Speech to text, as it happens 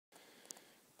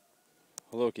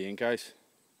Hello again guys,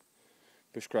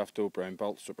 Bushcraft brown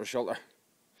belt super shelter.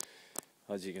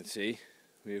 As you can see,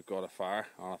 we've got a fire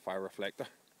and a fire reflector,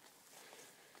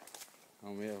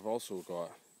 and we have also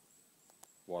got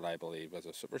what I believe is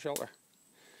a super shelter.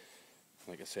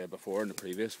 Like I said before in the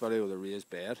previous video, the raised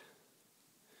bed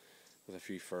with a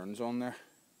few ferns on there,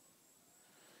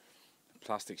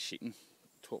 plastic sheeting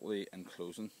totally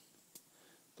enclosing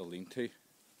the lean-to,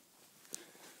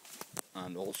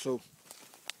 and also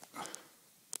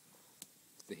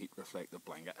the heat reflective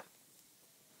blanket,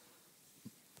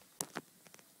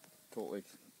 totally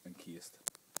encased.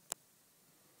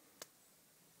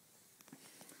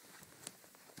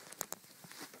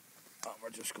 And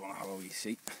we're just going to have a wee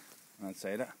seat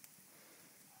inside it.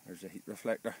 There's a heat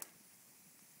reflector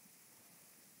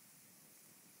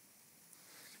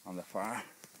and the fire.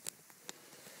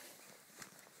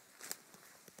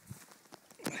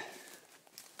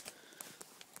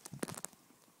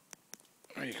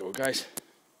 There you go guys,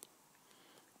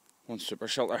 one super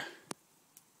shelter,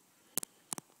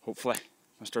 hopefully,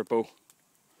 Mr. Bo.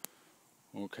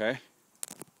 Okay, I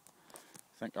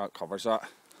think that covers that.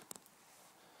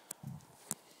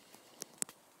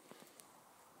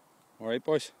 Alright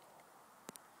boys,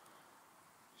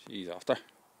 see you after,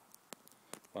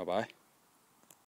 bye bye.